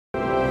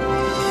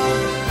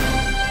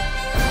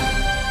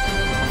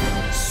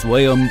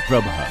Swayam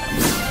Prabha.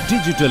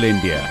 Digital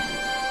India.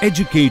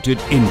 Educated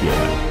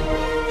India.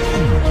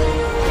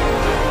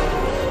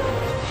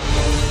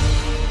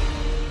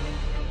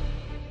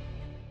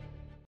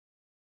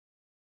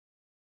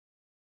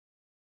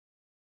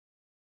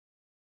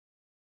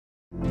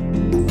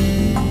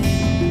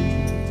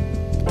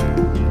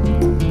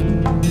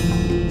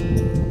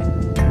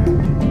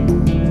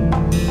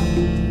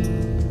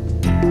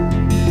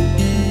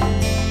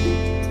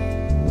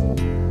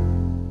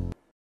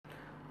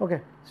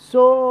 Okay,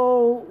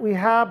 so we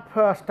have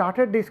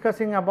started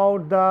discussing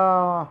about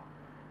the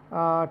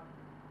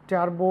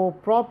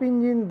turboprop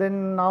engine,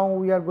 then now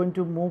we are going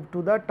to move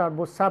to the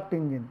turboshaft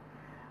engine,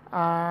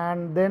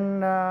 and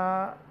then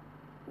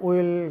we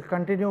will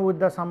continue with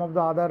the some of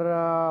the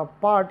other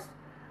parts,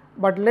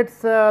 but let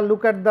us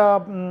look at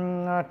the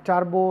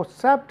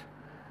turboshaft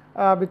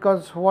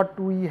because what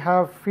we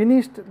have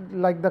finished,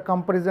 like the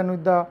comparison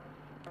with the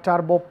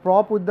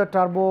turboprop with the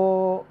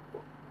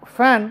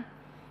turbofan,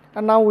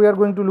 and now we are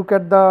going to look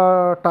at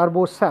the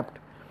turboshaft.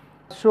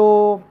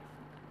 So,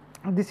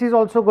 this is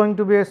also going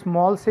to be a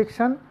small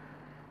section.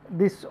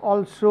 This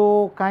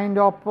also kind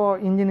of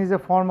engine is a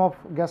form of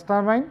gas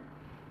turbine,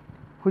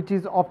 which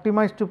is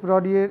optimized to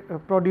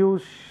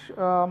produce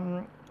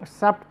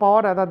shaft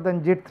power rather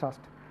than jet thrust.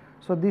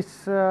 So,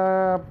 this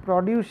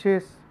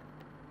produces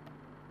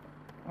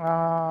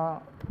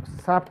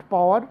shaft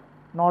power,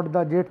 not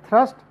the jet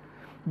thrust.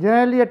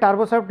 Generally, a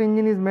turboshaft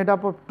engine is made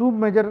up of two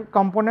major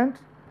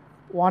components.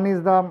 One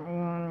is the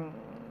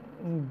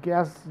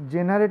gas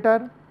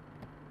generator,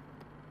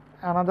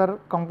 another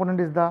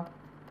component is the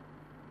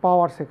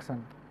power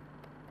section.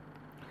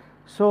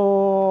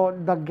 So,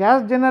 the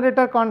gas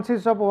generator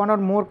consists of one or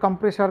more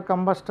compressor,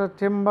 combustor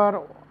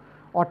chamber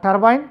or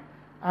turbine,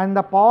 and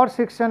the power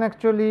section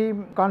actually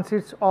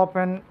consists of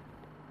an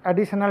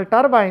additional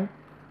turbine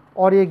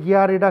or a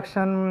gear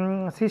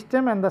reduction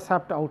system and the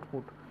shaft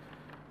output.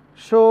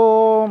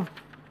 So,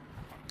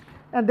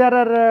 and there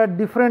are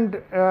different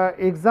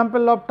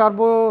example of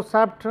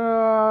turboshaft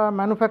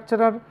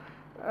manufacturer,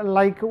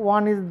 like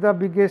one is the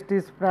biggest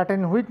is Pratt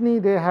and Whitney,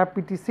 they have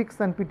PT6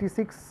 and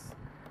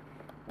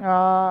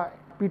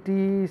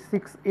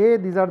PT6A,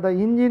 these are the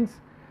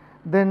engines.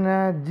 Then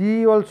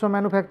GE also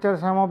manufactures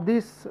some of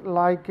this,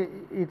 like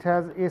it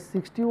has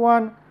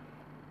S61,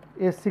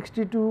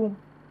 S62,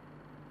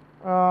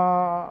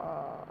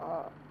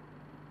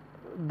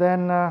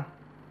 then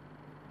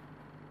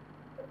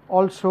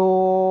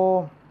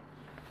also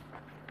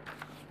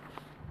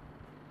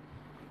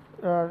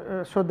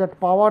so that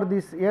power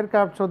this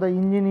aircraft. So, the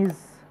engine is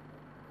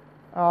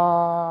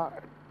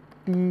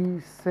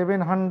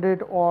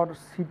T700 or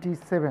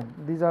CT7,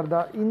 these are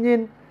the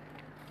engine.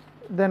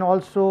 Then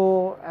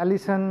also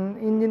Allison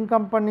Engine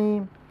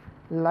Company,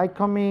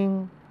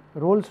 Lycoming,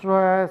 Rolls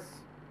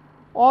Royce,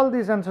 all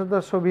these, and so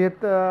the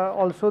Soviet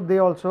also they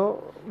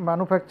also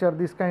manufacture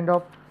this kind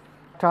of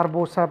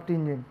turboshaft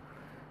engine.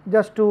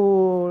 Just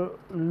to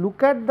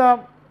look at the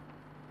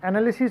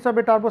analysis of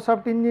a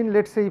turboshaft engine,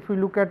 let us say if we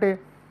look at a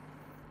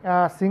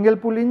single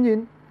pull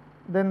engine,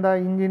 then the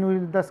engine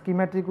will, the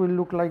schematic will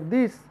look like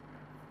this.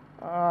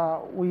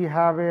 We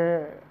have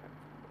a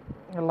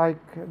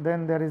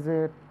then there is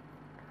a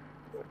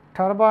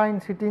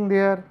turbine sitting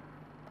there,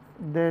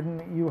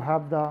 then you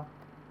have the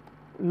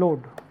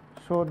load.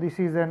 So, this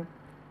is a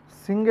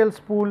single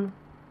spool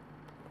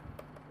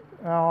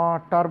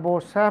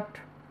turboshaft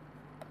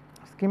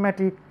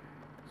schematic.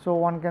 So,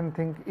 one can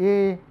think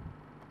A,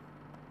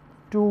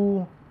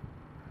 2,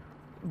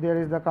 there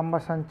is the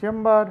combustion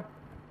chamber,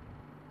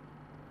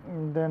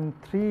 then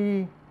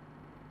 3,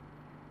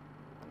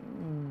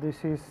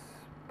 this is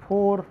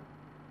 4,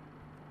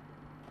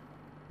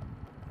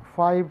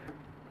 5.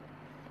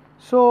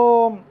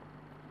 So,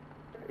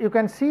 you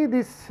can see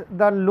this,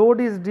 the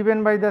load is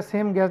driven by the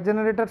same gas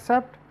generator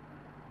shaft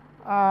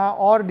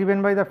or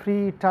driven by the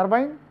free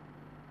turbine.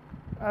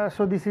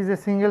 So, this is a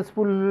single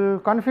spool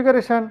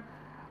configuration,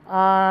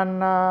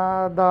 and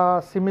the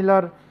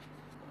similar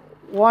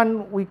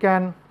one we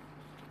can.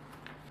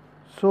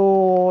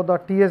 So, the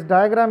TS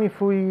diagram, if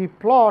we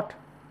plot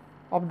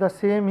of the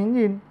same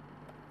engine,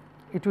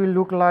 it will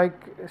look like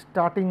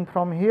starting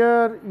from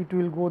here, it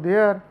will go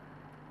there,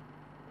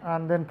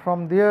 and then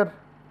from there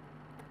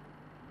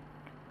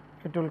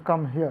it will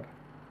come here.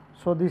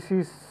 So, this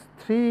is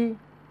 3,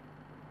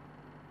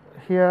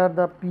 here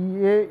the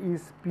PA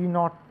is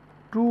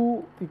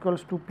P02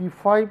 equals to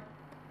P5,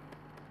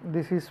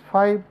 this is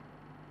 5,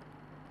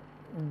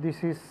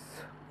 this is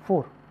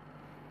 4.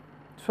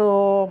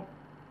 So,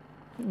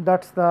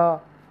 that is the,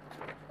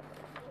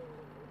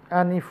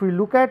 and if we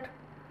look at,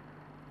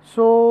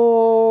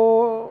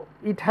 so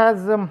it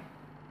has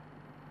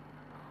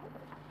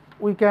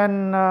we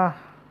can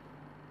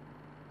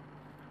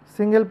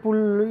single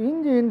pull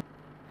engine.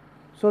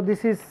 So,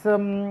 this is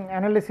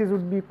analysis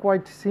would be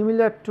quite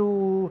similar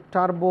to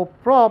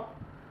turboprop.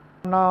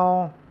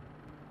 Now,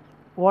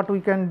 what we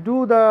can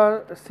do,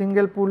 the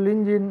single pull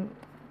engine,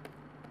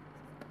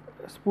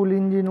 spool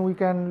engine, we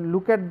can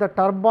look at the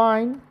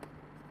turbine.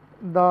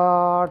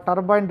 The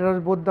turbine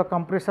does both the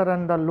compressor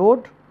and the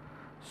load.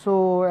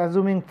 So,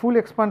 assuming full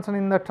expansion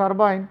in the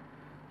turbine,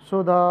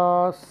 so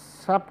the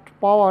shaft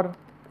power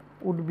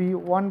would be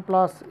 1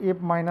 plus F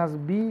minus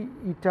B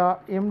eta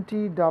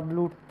mt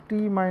W T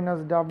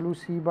minus W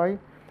c by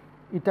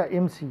eta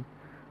mc,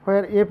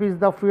 where F is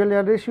the fuel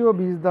air ratio,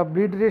 B is the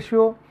bleed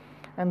ratio,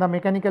 and the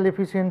mechanical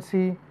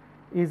efficiency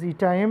is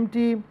eta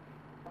mt,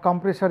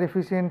 compressor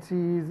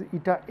efficiency is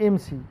eta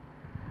mc.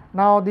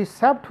 Now, the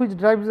shaft which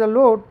drives the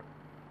load,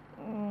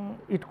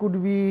 it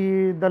could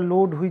be the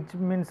load which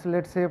means,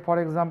 let us say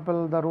for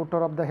example, the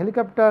rotor of the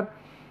helicopter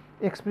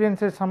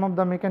experiences some of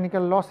the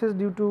mechanical losses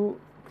due to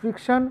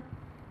friction.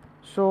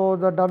 So,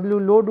 the W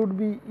load would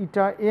be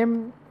eta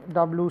m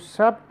W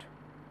shaft.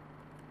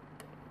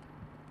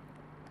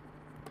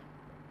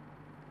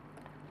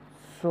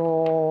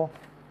 So,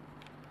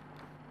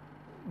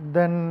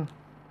 then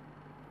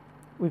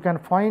we can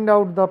find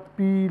out the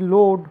P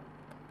load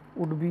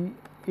would be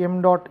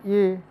m dot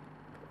A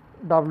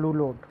W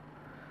load.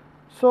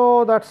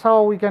 So, that is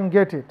how we can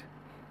get it.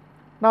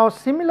 Now,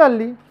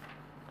 similarly,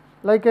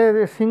 like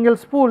a single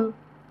spool,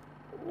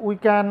 we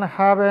can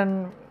have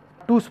an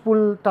 2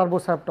 spool turbo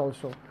shaft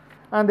also,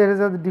 and there is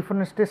a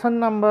different station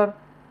number,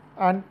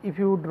 and if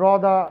you draw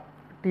the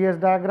TS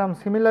diagram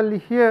similarly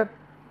here,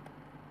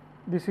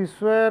 this is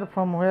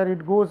from where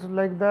it goes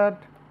like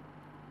that.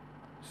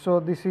 So,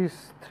 this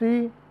is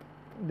 3,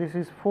 this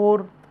is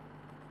 4,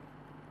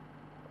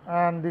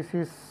 and this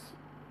is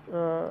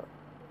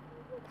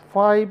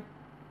 5,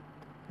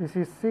 this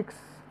is 6,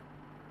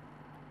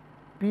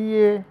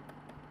 PA,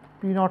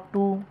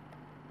 P02,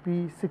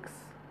 P6.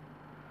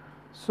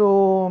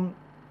 So,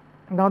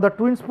 now the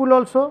twin spool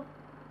also.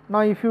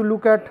 Now, if you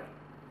look at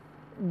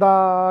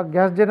the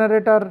gas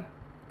generator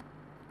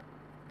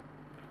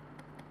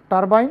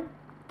turbine,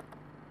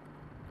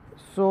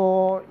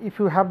 so if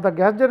you have the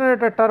gas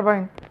generator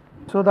turbine,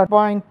 so the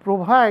turbine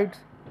provides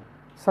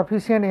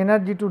sufficient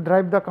energy to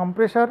drive the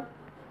compressor,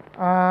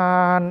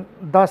 and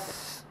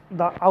thus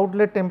the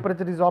outlet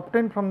temperature is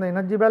obtained from the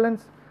energy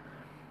balance.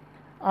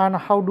 And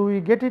how do we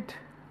get it?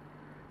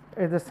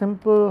 Is a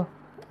simple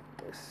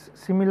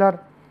similar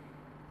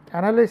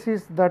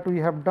analysis that we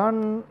have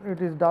done.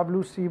 It is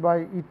Wc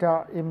by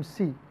eta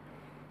mc.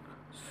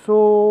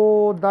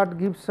 So, that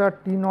gives a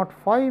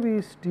T05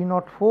 is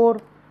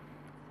T04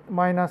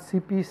 minus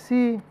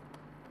Cpc,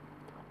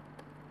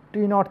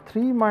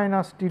 T03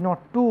 minus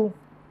T02,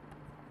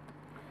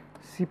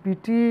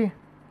 Cpt,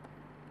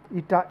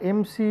 eta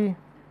mc,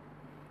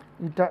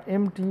 eta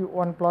mt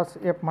 1 plus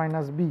F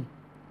minus B,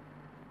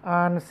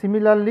 and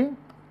similarly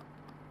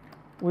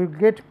we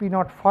get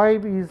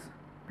P05 is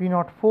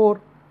P04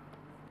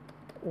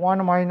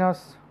 1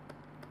 minus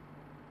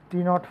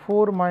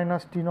T04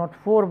 minus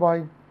T04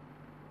 by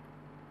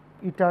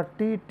eta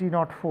T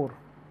T04.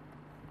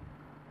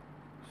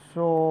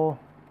 So,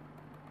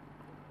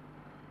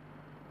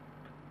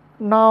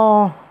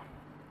 now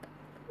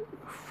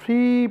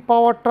free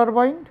power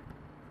turbine,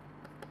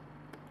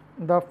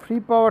 the free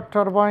power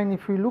turbine,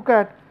 if you look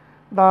at,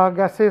 the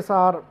gases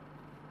are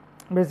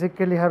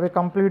basically have a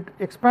complete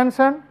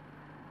expansion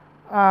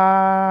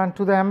and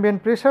to the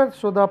ambient pressure.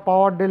 So, the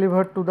power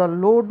delivered to the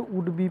load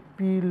would be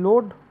P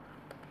load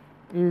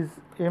is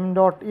m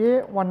dot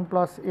A 1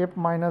 plus F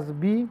minus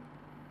B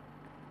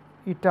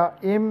eta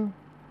m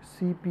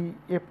Cp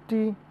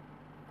Ft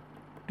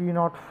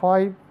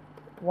T05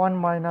 1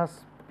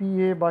 minus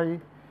Pa by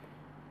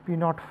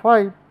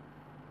P05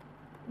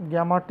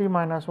 gamma T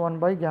minus 1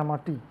 by gamma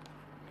T.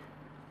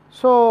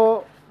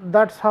 So,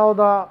 that is how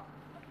the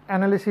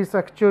analysis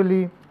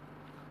actually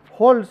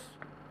holds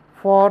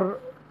for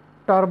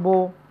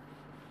turbo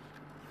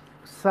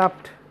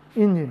shaft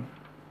engine.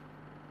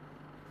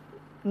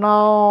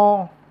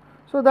 Now,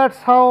 so that is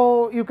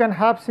how you can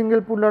have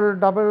single spool or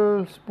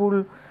double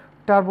spool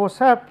turbo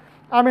shaft.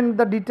 I mean,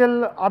 the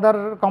detail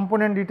other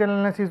component detail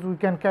analysis we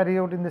can carry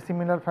out in the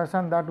similar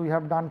fashion that we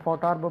have done for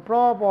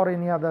turboprop or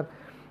any other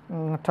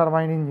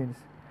turbine engines.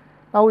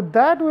 Now, with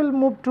that we will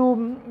move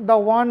to the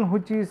one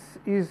which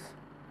is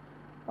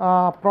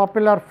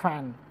propeller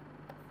fan.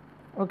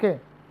 Okay.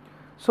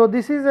 So,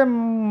 this is a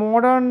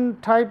modern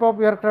type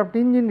of aircraft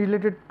engine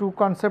related to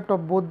concept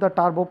of both the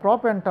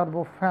turboprop and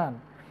turbofan.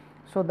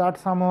 So, that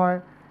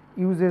somehow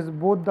uses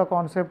both the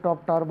concept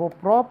of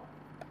turboprop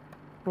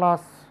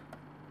plus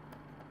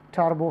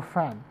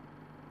turbofan.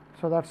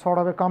 So, that is sort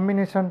of a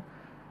combination,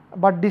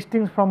 but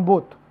distinct from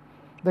both.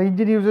 The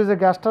engine uses a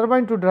gas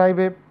turbine to drive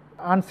a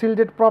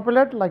unshielded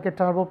propeller like a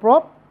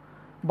turboprop,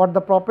 but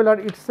the propeller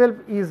itself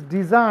is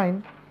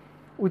designed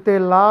with a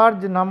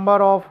large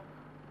number of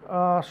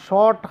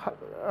short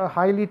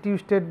highly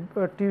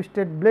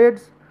twisted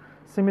blades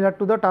similar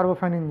to the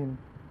turbofan engine.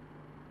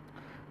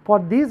 For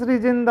this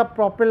reason, the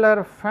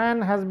propeller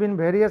fan has been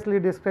variously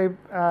described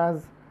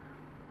as,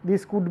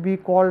 this could be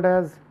called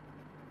as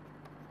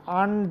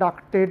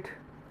unducted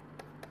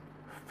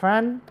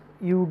fan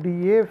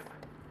UDF,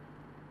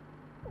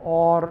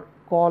 or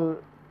call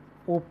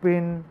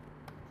open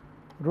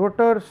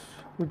rotors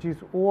which is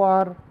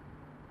OR,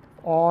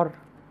 or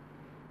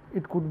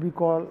it could be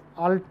called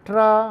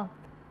ultra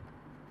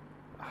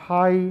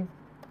high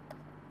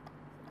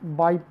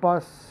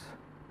bypass,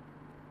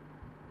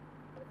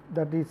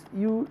 that is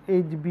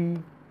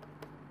UHB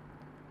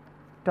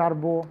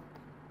turbo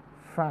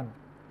fan.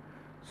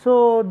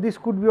 So, this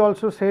could be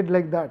also said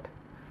like that.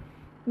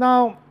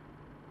 Now,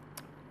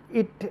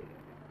 it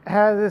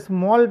has a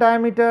small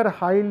diameter,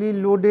 highly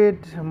loaded,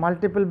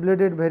 multiple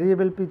bladed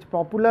variable pitch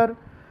propeller,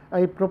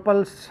 a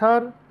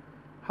propulsor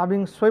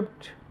having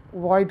swept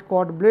wide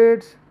chord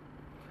blades.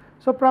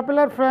 So,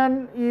 propeller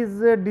fan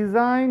is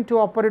designed to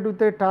operate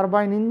with a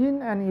turbine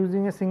engine and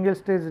using a single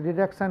stage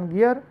reduction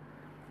gear.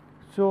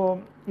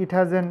 So, it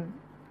has an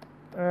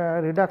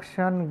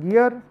reduction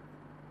gear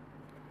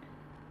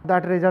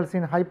that results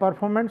in high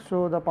performance.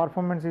 So, the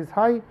performance is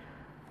high.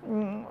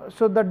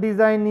 So, the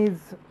design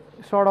is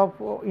sort of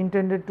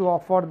intended to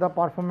offer the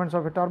performance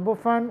of a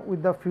turbofan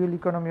with the fuel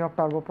economy of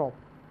turboprop.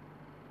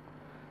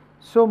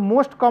 So,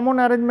 most common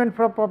arrangement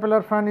for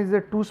propeller fan is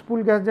a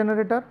 2-spool gas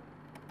generator,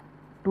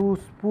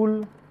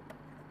 2-spool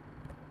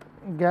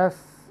gas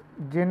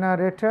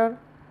generator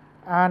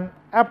and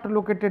aft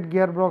located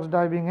gearbox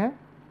driving a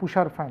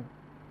pusher fan.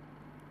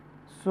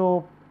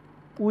 So,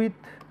 with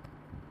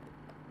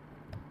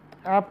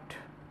aft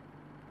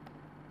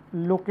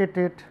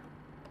located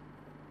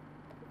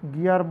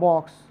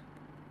gearbox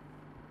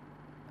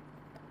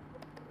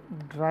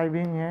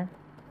driving a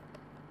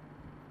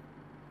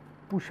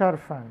pusher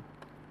fan.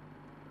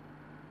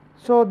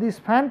 So, this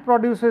fan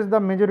produces the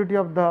majority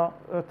of the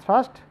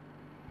thrust.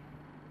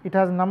 It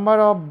has number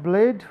of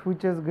blade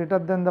which is greater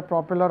than the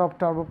propeller of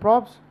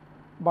turboprops,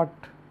 but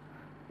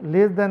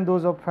less than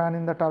those of fan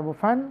in the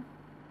turbofan.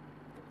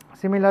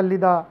 Similarly,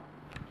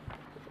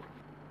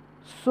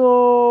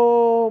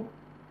 so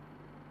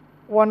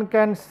one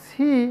can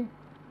see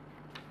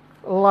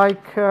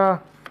like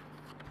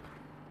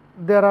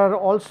there are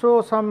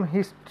also some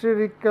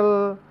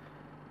historical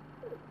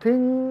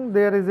thing,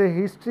 there is a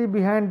history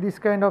behind this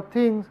kind of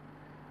things.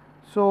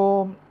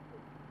 So,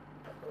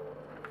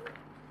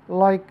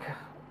 like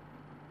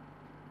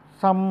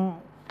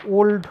some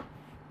old,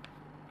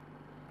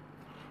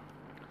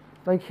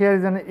 like here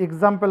is an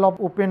example of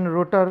open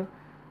rotor.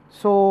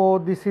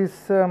 So, this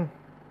is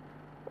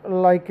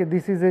like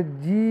this is a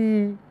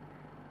G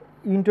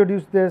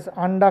introduced this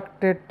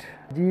unducted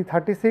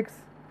G36.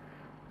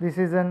 This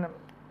is an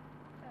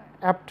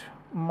aft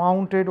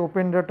mounted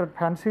open rotor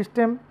fan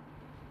system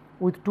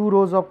with 2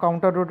 rows of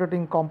counter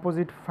rotating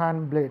composite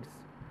fan blades.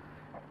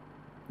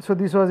 So,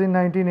 this was in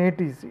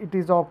 1980s. It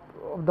is of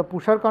the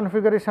pusher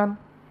configuration.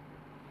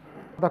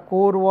 The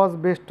core was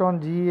based on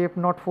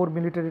GF04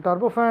 military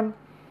turbofan.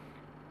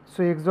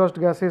 So, exhaust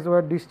gases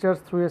were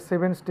discharged through a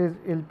 7-stage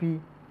LP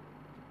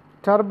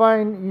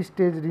turbine. Each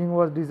stage ring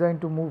was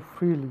designed to move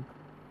freely.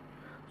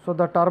 So,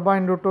 the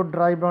turbine rotor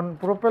drive on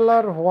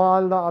propeller,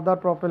 while the other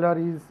propeller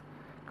is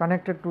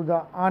connected to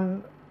the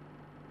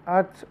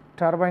unearthed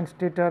turbine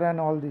stator and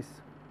all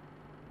this.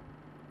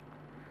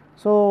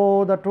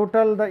 So, the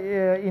total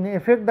in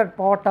effect that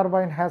power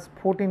turbine has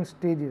 14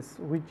 stages,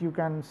 which you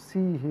can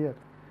see here.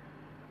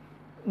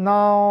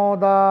 Now,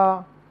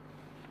 the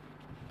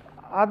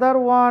other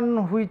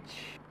one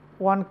which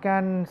one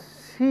can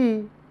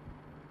see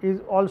is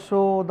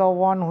also the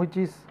one which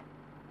is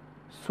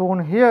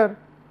shown here,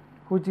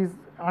 which is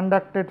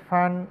unducted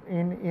fan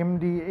in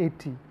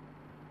MD80.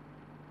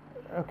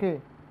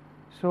 Okay.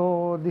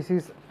 So, this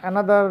is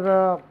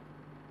another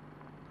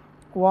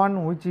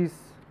one which is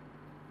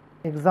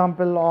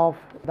example of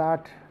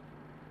that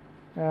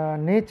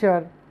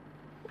nature.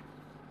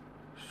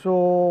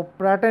 So,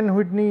 Pratt and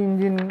Whitney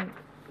engine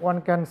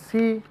one can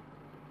see.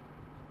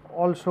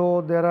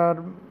 Also there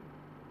are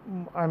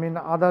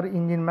other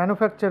engine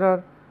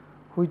manufacturer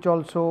which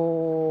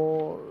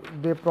also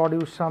they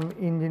produce some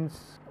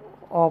engines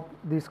of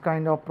this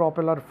kind of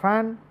propeller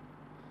fan,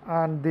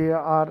 and they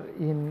are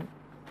in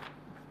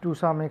to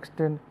some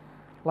extent,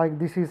 like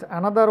this is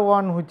another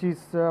one which is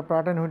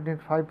Pratt and Whitney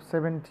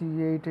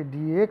 578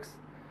 DX,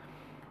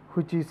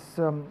 which is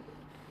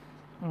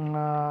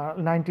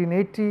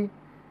 1980.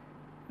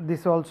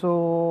 This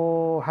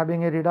also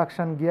having a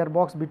reduction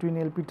gearbox between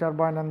LP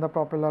turbine and the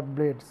propeller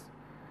blades.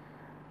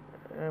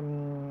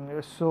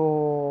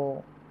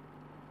 So,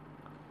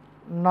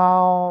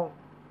 now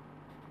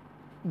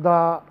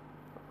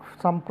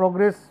some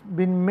progress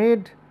been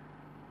made.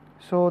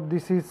 So,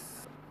 this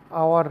is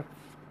our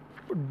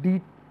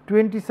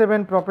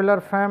D27 propeller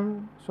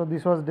fan. So,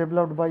 this was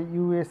developed by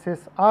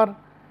USSR.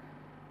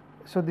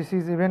 So, this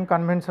is even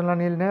conventional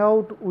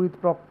layout with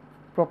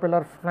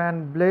propeller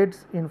fan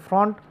blades in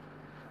front.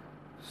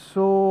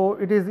 So,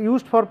 it is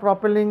used for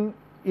propelling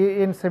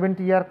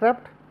AN-70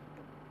 aircraft.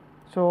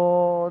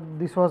 So,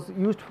 this was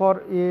used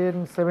for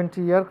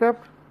AN-70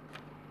 aircraft.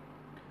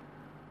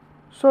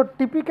 So,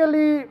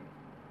 typically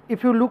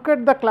if you look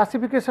at the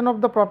classification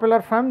of the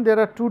propeller fan, there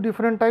are 2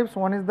 different types.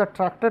 One is the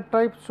tractor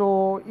type.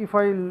 So, if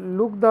I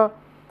look the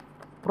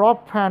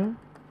prop fan,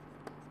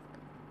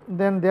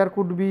 then there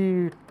could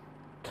be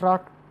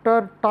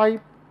tractor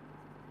type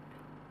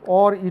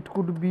or it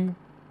could be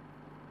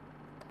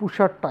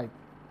pusher type.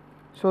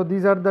 So,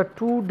 these are the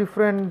 2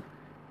 different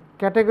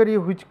category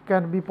which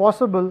can be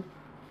possible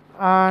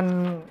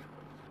and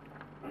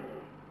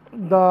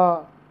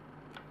the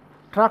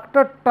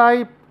tractor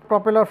type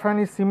propeller fan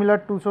is similar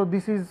to. So,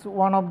 this is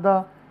one of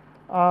the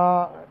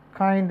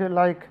kind,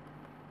 like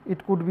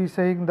it could be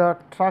saying the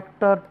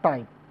tractor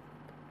type,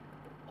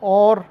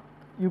 or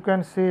you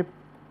can say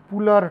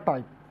puller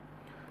type.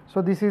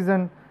 So, this is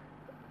an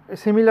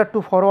similar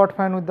to forward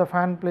fan with the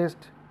fan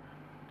placed.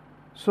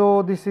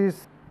 So, this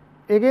is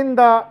again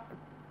the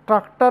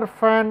tractor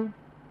fan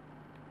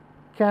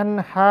can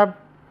have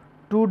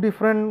two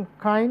different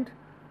kind.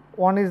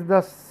 One is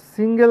the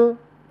single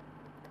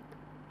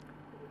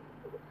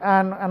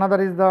and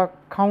another is the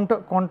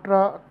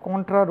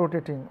contra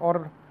rotating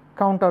or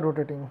counter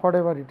rotating,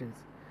 whatever it is.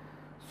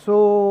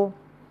 So,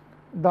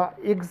 the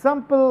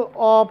example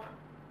of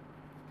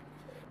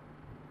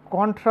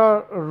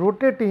contra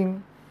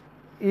rotating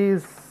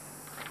is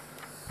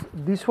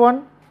this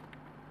one.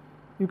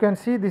 You can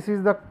see this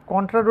is the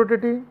contra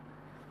rotating.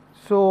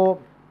 So,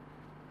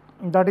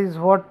 that is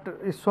what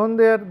is shown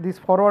there. This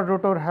forward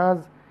rotor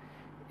has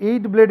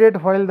 8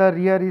 bladed while the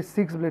rear is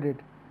 6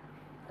 bladed,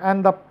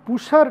 and the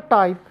pusher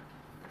type,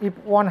 if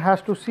one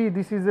has to see,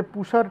 this is a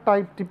pusher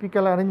type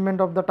typical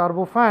arrangement of the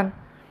turbofan,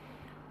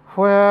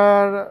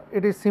 where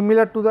it is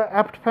similar to the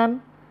aft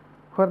fan,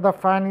 where the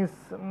fan is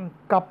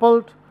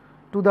coupled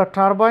to the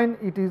turbine.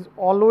 It is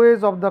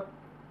always of the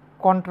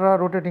contra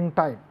rotating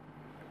type.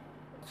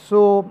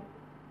 So,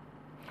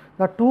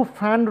 the two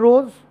fan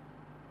rows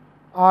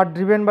are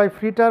driven by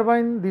free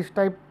turbine. This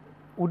type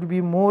would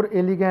be more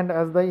elegant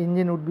as the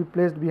engine would be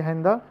placed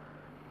behind the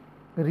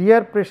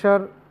rear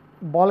pressure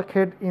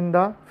bulkhead in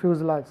the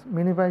fuselage,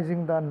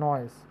 minimizing the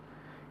noise.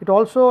 It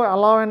also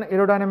allow an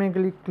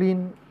aerodynamically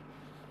clean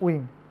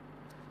wing.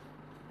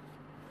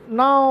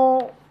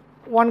 Now,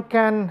 one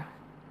can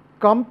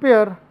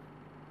compare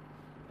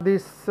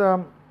this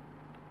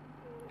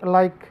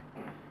like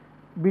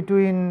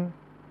between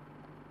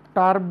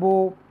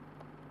turbo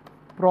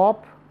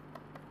prop,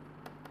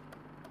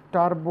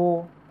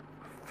 turbo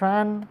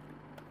fan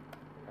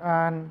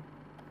and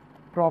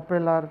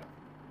propeller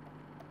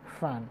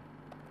fan.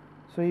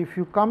 So, if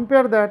you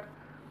compare that,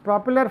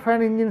 propeller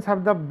fan engines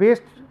have the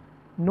best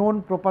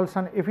known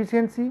propulsion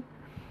efficiency.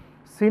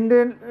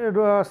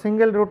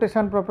 Single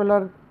rotation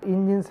propeller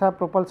engines have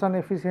propulsion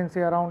efficiency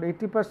around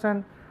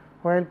 80%,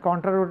 while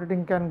contra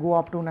rotating can go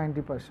up to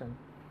 90%.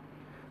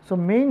 So,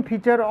 main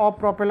feature of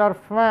propeller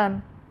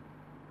fan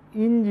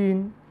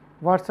engine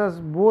versus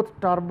both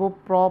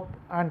turboprop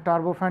and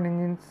turbofan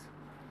engines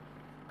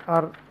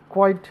are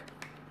quite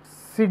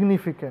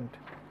significant.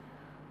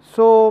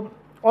 So,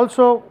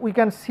 also we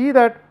can see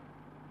that,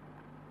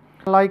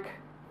 like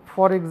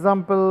for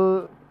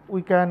example,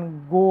 we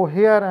can go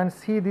here and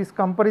see this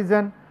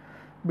comparison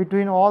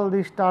between all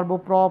these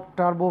turboprop,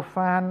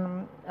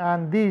 turbofan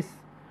and this,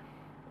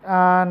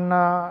 and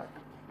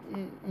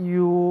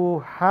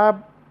you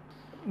have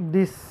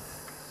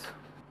this,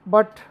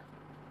 but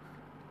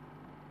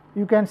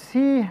you can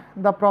see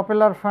the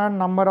propeller fan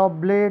number of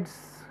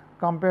blades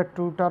compared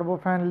to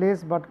turbofan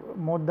less, but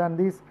more than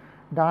this,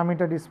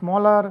 diameter is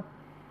smaller,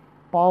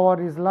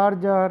 power is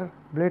larger,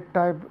 blade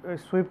type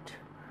swift,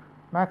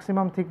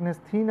 maximum thickness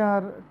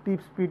thinner,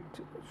 tip speed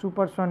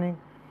supersonic,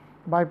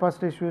 bypass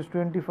ratio is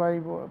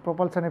 25,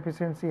 propulsion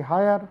efficiency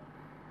higher,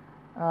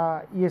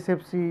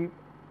 ESFC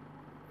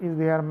is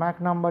there,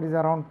 Mach number is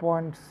around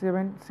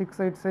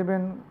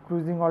 0.7687,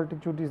 cruising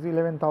altitude is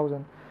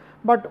 11,000.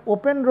 But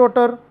open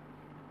rotor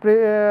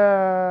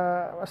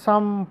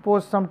some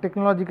pose some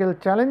technological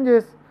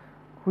challenges,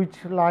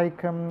 which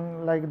like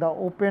the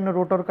open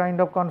rotor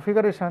kind of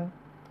configuration,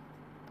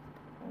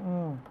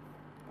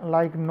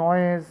 like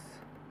noise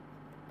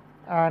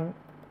and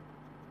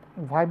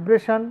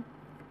vibration,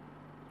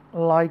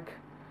 like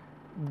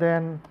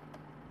then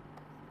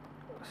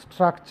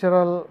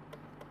structural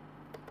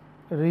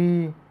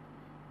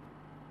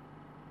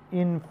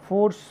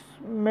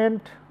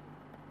reinforcement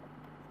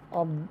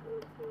of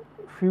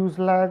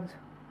fuselage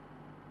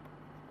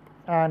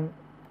and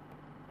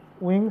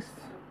wings.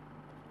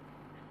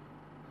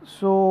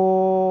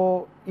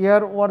 So,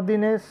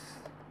 airworthiness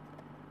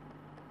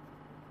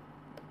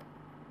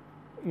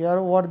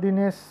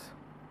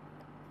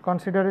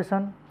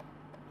consideration,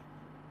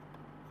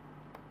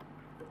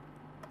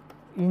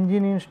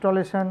 engine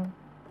installation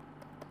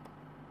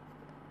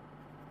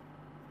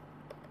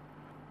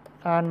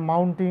and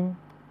mounting,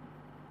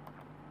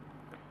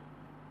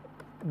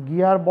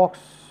 gearbox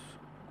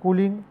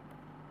cooling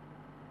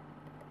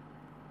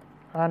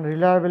and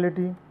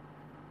reliability,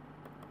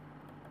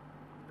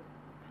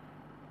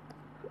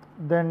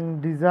 then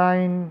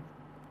design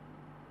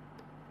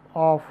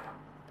of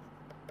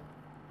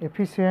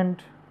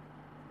efficient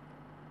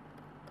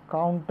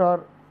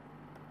counter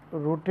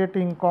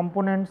rotating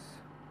components.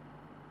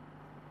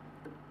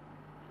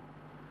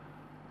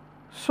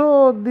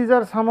 So, these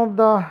are some of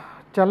the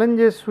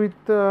challenges with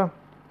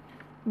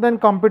then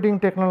competing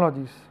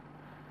technologies,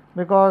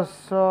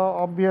 because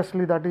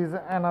obviously that is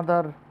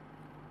another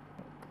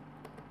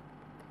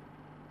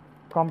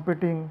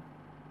competing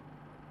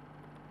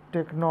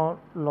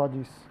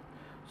technologies.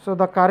 So,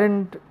 the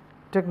current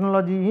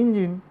technology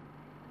engine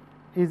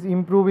is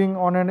improving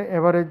on an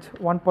average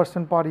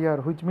 1% per year,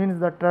 which means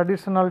that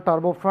traditional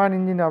turbofan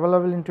engine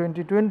available in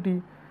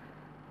 2020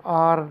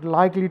 are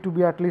likely to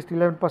be at least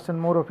 11%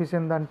 more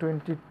efficient than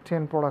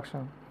 2010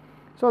 production.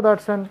 So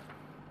that's a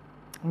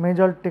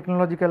major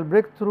technological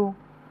breakthrough.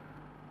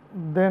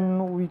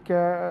 Then we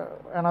can,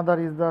 another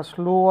is the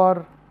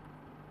slower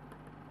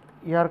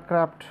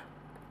aircraft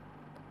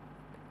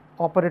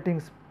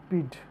operating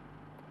speeds.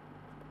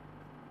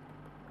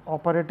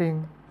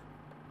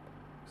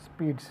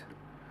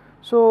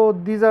 So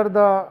these are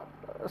the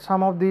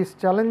some of these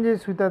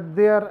challenges which are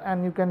there,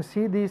 and you can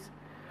see this.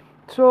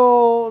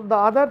 So the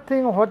other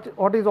thing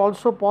what is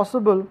also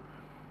possible,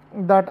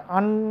 that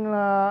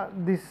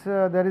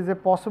there is a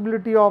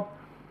possibility of,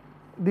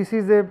 this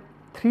is a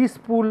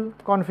 3-spool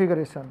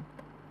configuration.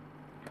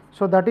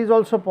 So that is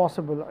also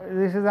possible.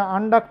 This is an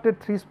unducted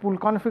 3-spool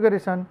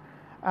configuration,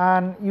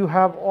 and you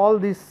have all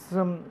this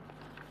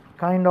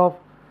kind of,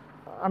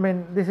 I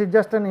mean, this is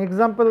just an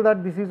example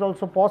that this is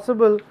also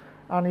possible,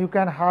 and you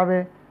can have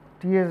a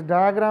TS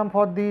diagram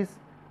for this,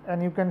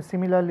 and you can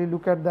similarly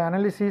look at the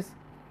analysis.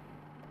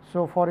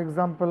 So for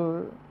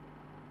example,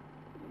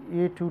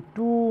 A to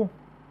 2,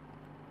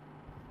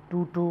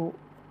 2 to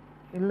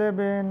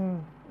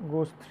 11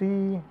 goes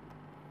 3,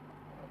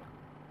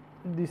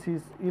 this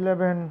is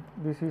 11,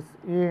 this is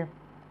A,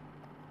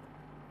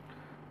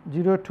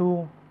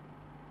 02,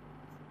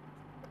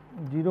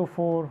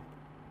 04,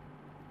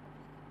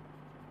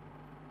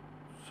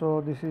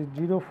 so this is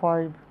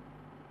 05,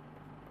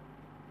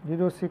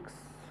 06,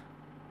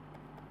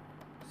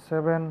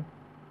 7,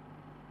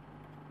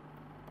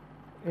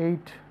 8,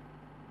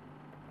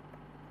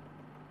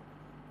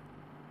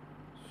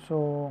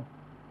 so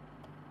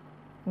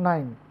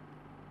 9.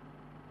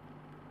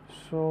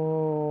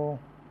 So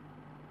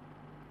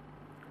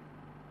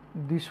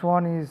this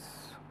one is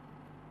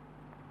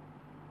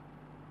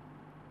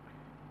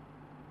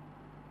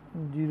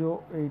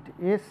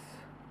 08S,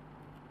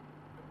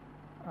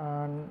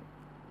 and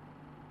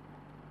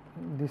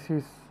this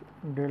is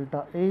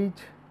delta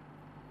H,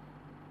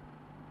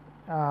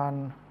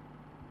 and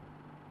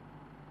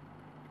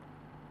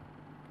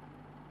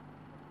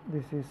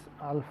this is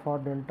alpha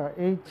delta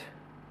H.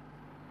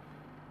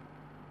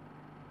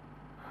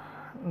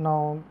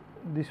 Now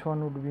this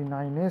one would be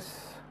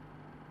 9S,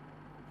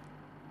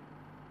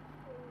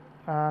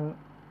 and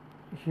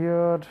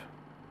here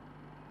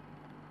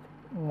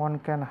one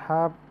can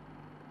have,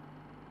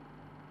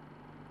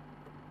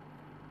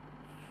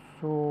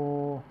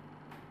 so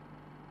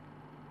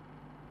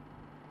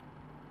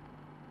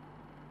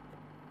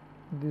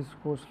this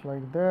goes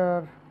like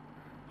there.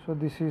 So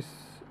this is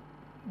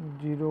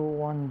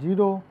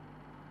 010,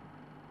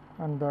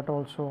 and that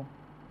also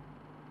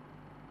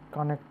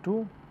connect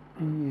to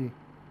PA,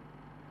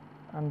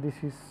 and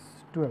this is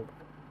 12.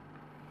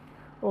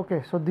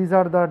 Okay, so these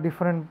are the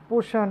different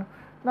portion.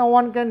 Now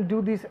one can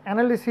do this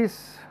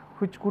analysis,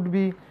 which could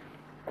be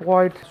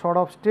quite sort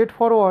of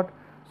straightforward.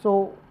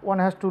 So one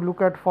has to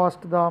look at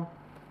first the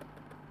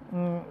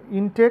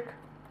intake,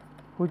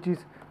 which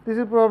is, this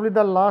is probably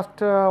the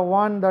last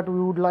one that we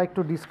would like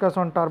to discuss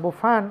on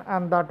turbofan,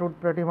 and that would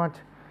pretty much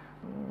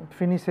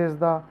finishes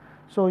the.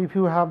 So if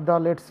you have the,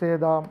 let's say,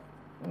 the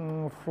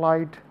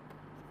flight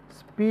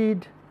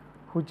speed,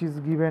 which is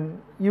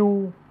given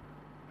u,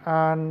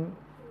 and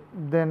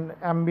then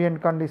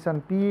ambient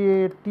condition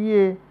PA,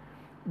 TA,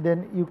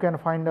 then you can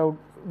find out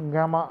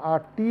gamma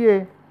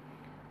RTA.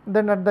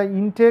 Then at the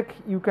intake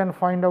you can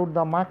find out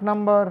the Mach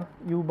number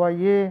u by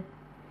A.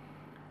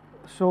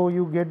 So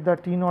you get the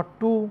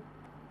T02,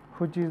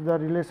 which is the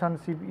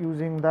relationship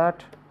using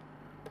that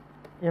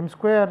m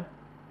square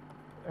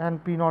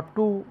and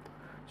P02.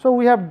 So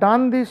we have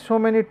done this so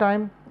many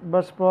times,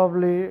 but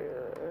probably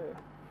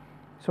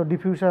so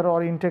diffuser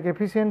or intake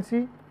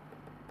efficiency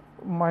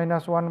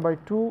minus 1 by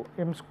 2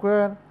 m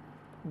square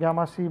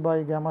gamma c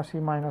by gamma c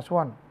minus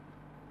 1.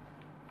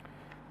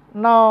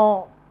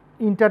 Now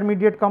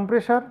intermediate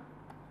compressor.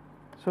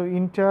 So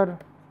intermediate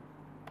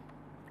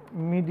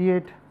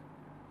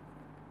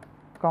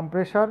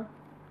compressor,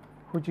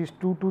 which is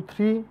 2 to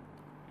 3.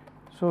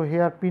 So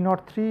here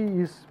P03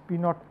 is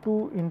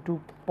P02 into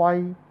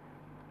pi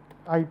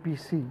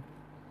IPC.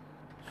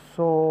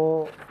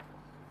 So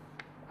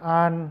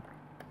and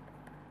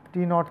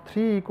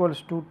T03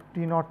 equals to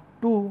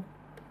T02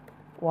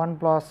 1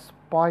 plus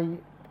pi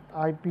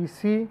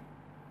IPC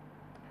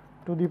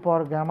to the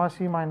power gamma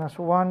c minus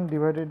 1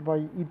 divided by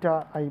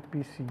eta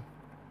IPC.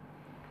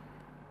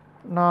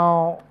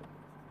 Now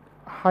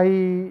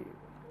high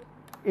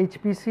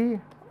HPC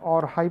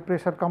or high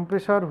pressure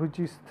compressor, which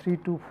is 3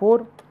 to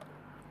 4.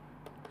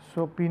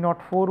 So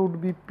P04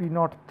 would be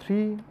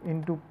P03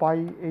 into pi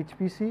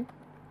HPC.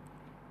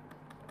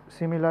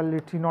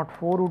 Similarly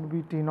T04 would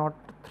be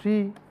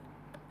T03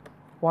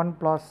 1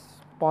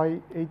 plus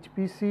pi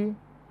HPC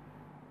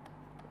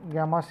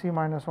gamma c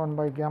minus 1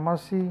 by gamma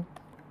c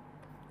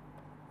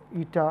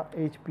eta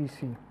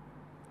HPC.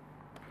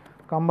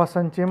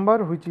 Combustion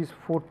chamber, which is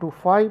 4 to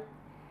 5,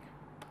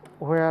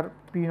 where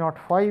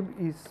P05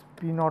 is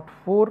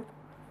P04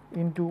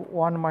 into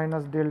 1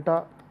 minus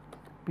delta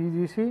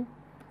PGC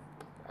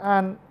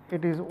and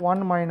it is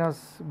 1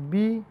 minus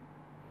B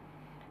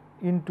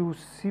into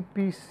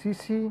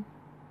CPCC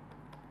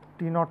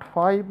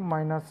T05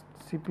 minus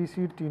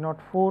CPC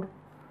T04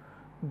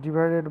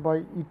 divided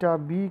by eta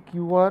B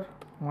QR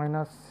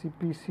minus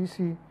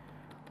CPCC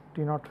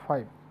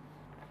T05.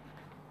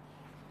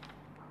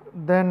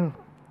 Then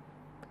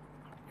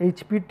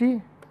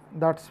HPT,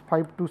 that is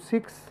 5 to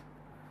 6.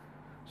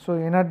 So,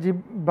 energy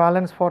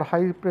balance for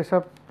high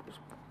pressure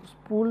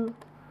spool,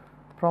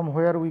 from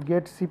where we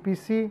get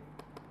CPC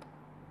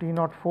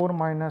T04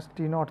 minus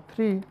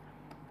T03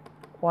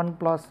 1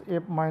 plus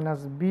F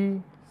minus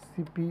B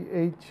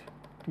CPH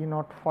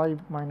T05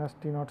 minus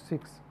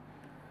T06.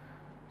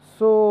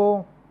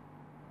 So,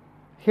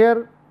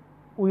 here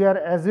we are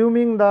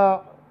assuming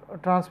the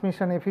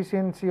transmission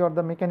efficiency or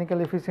the mechanical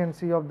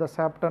efficiency of the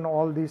shaft and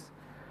all this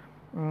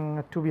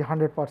to be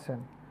 100%.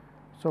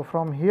 So,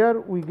 from here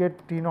we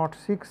get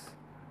T06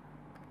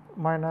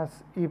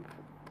 minus F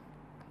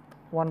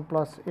 1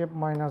 plus F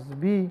minus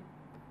B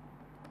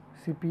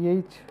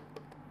CPH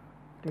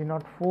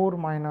T04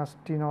 minus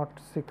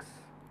T06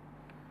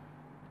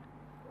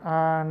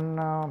 and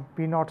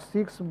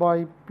P06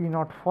 by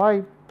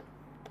P05,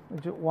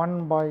 which is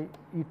 1 by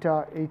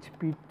eta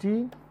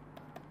HPT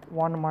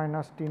 1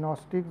 minus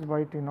T06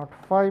 by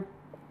T05,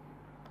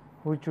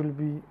 which will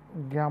be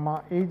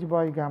gamma H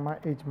by gamma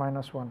H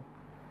minus 1.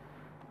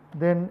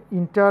 Then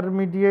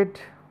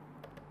intermediate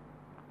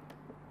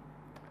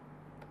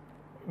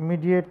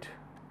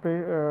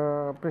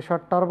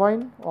pressure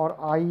turbine or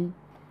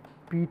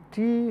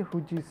IPT,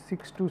 which is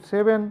 6 to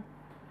 7.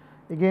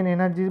 Again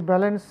energy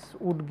balance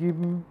would give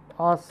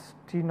us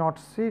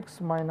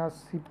T06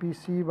 minus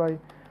CPC by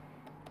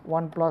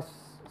 1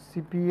 plus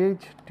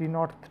CPH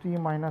T03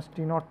 minus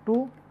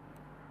T02.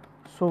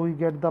 So, we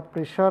get the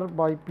pressure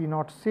by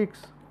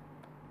P06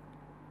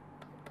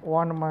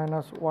 1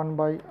 minus 1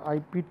 by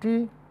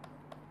IPT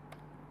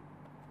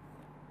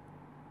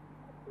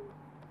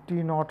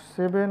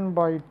T07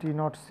 by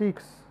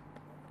T06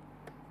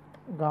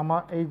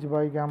 gamma H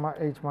by gamma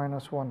H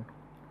minus 1.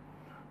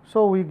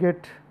 So, we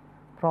get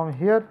from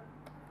here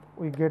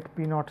we get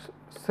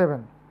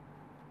P07,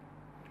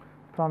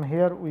 from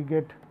here we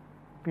get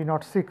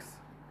P06.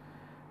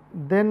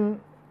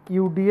 Then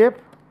UDF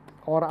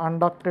or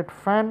unducted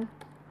fan.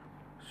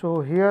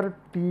 So, here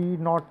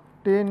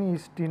T010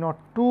 is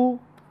T02.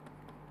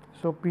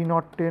 So,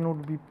 P010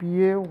 would be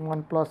PA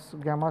 1 plus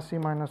gamma C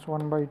minus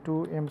 1 by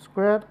 2 m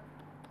square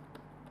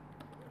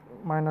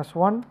minus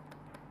 1.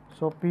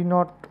 So,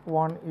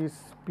 P01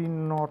 is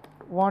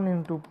P01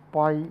 into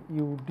pi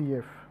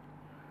UDF.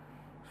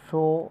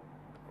 So,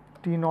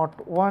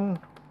 T01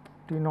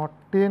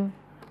 T010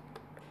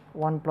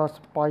 1 plus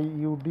pi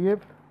UDF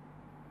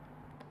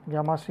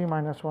gamma C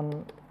minus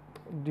 1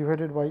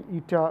 divided by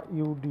eta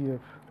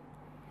UDF.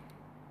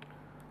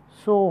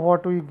 So,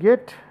 what we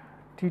get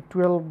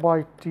T12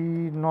 by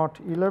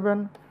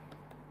T011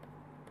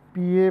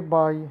 PA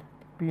by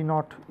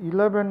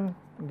P011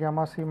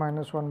 gamma C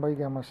minus 1 by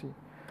gamma C.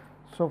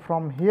 So,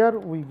 from here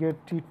we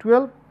get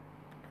T12.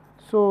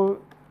 So,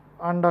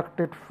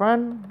 unducted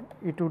fan,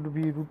 it would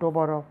be root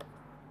over of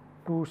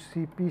 2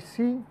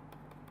 CPC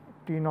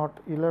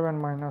T011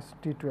 minus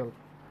T12.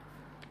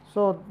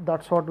 So,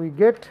 that is what we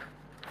get,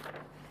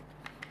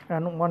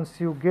 and once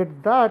you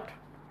get that,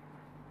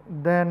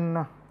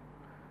 then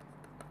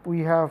we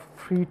have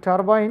free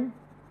turbine,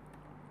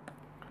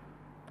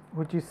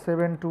 which is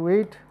 7 to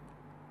 8,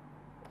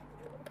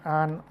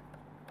 and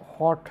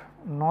hot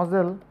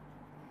nozzle,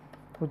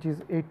 which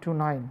is 8 to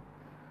 9.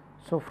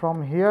 So,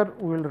 from here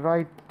we will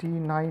write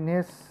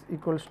T9s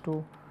equals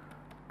to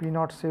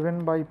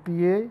P07 by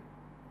PA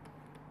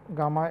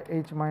gamma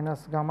H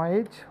minus gamma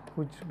H,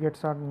 which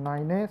gets at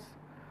 9s,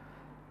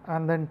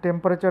 and then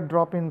temperature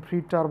drop in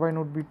free turbine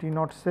would be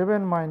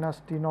T07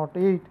 minus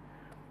T08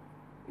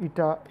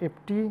 eta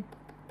Ft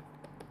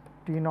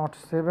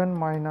T07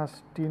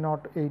 minus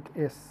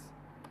T08s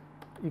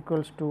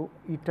equals to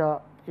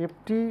eta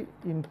Ft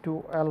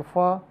into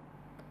alpha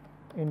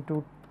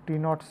into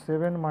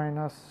T07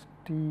 minus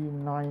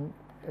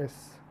T9s.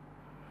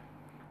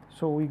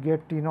 So, we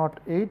get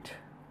T08,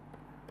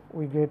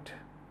 we get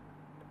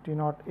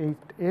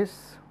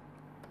T08s.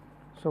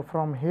 So,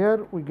 from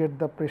here we get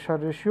the pressure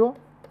ratio,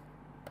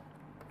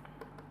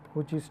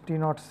 which is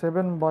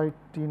T07 by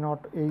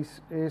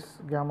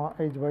T08s gamma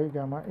H by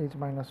gamma H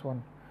minus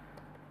 1.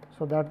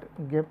 So, that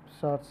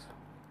gives us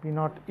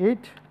P08,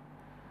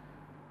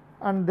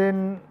 and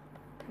then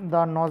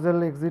the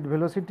nozzle exit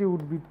velocity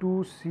would be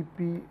 2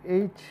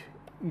 CPH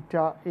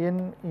eta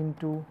n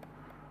into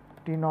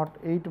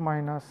T08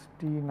 minus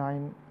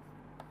T9s.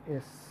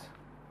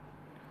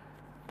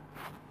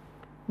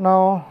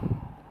 Now,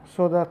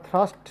 so the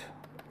thrust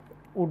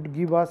would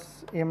give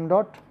us m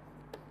dot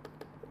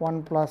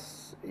 1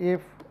 plus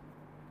F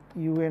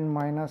un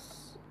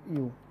minus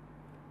u.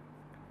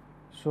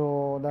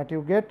 So, that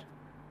you get.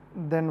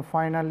 Then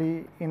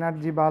finally,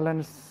 energy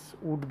balance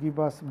would give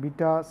us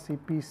beta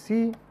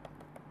CPC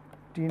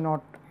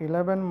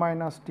T011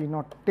 minus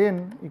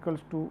T010 equals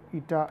to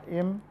eta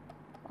m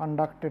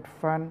unducted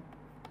fan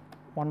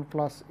 1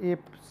 plus F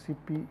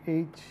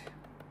Cph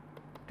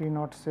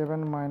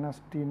T07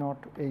 minus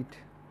T08.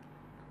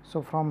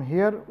 So, from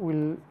here we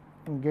will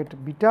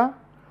get beta,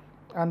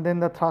 and then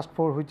the thrust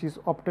for which is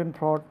obtained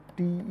for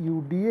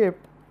TUDF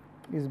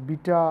is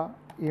beta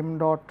m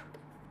dot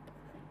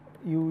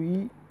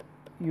UE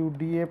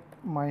UDF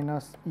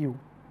minus U.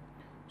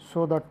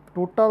 So, the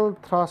total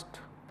thrust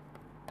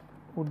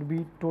would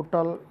be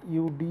total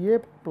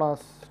UDF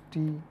plus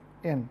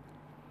Tn.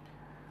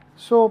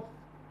 So,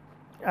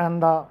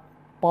 and the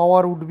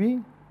power would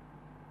be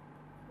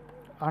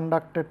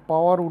unducted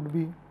power would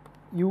be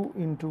U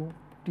into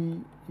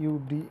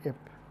TUDF.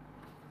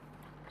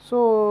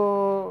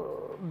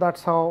 So, that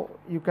is how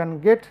you can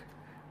get,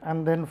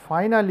 and then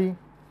finally,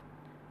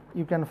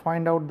 you can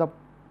find out the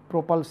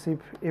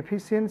propulsive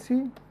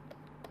efficiency,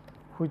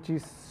 which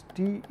is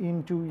T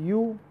into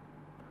U,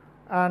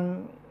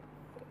 and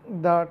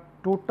the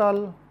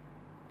total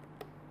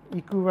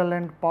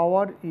equivalent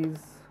power is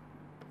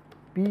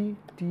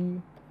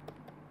PT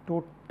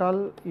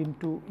total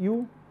into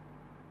U.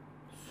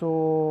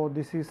 So,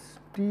 this is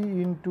T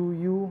into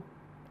U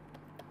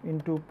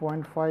into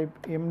 0.5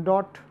 m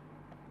dot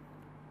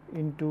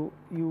into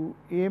U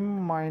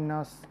m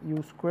minus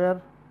U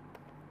square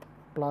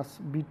plus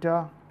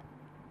beta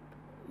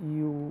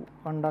U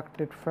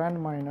unducted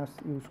fan minus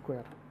U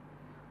square.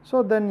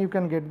 So, then you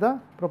can get the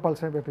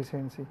propulsive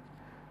efficiency.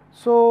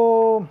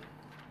 So,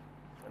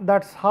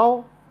 that is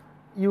how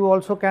you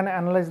also can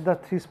analyze the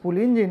 3-spool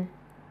engine,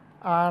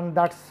 and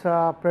that is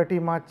pretty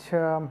much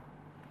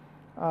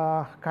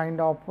kind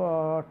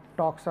of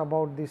talks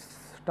about this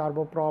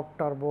turboprop,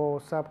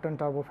 turboshaft and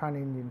turbofan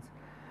engines.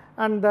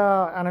 And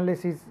the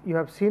analysis you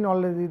have seen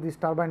already, this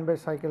turbine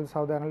based cycles,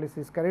 how the analysis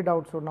is carried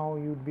out. So, now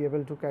you would be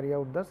able to carry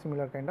out the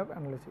similar kind of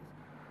analysis.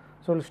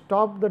 So, we will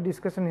stop the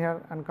discussion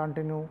here and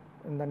continue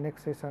in the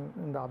next session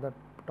in the other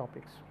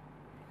topics.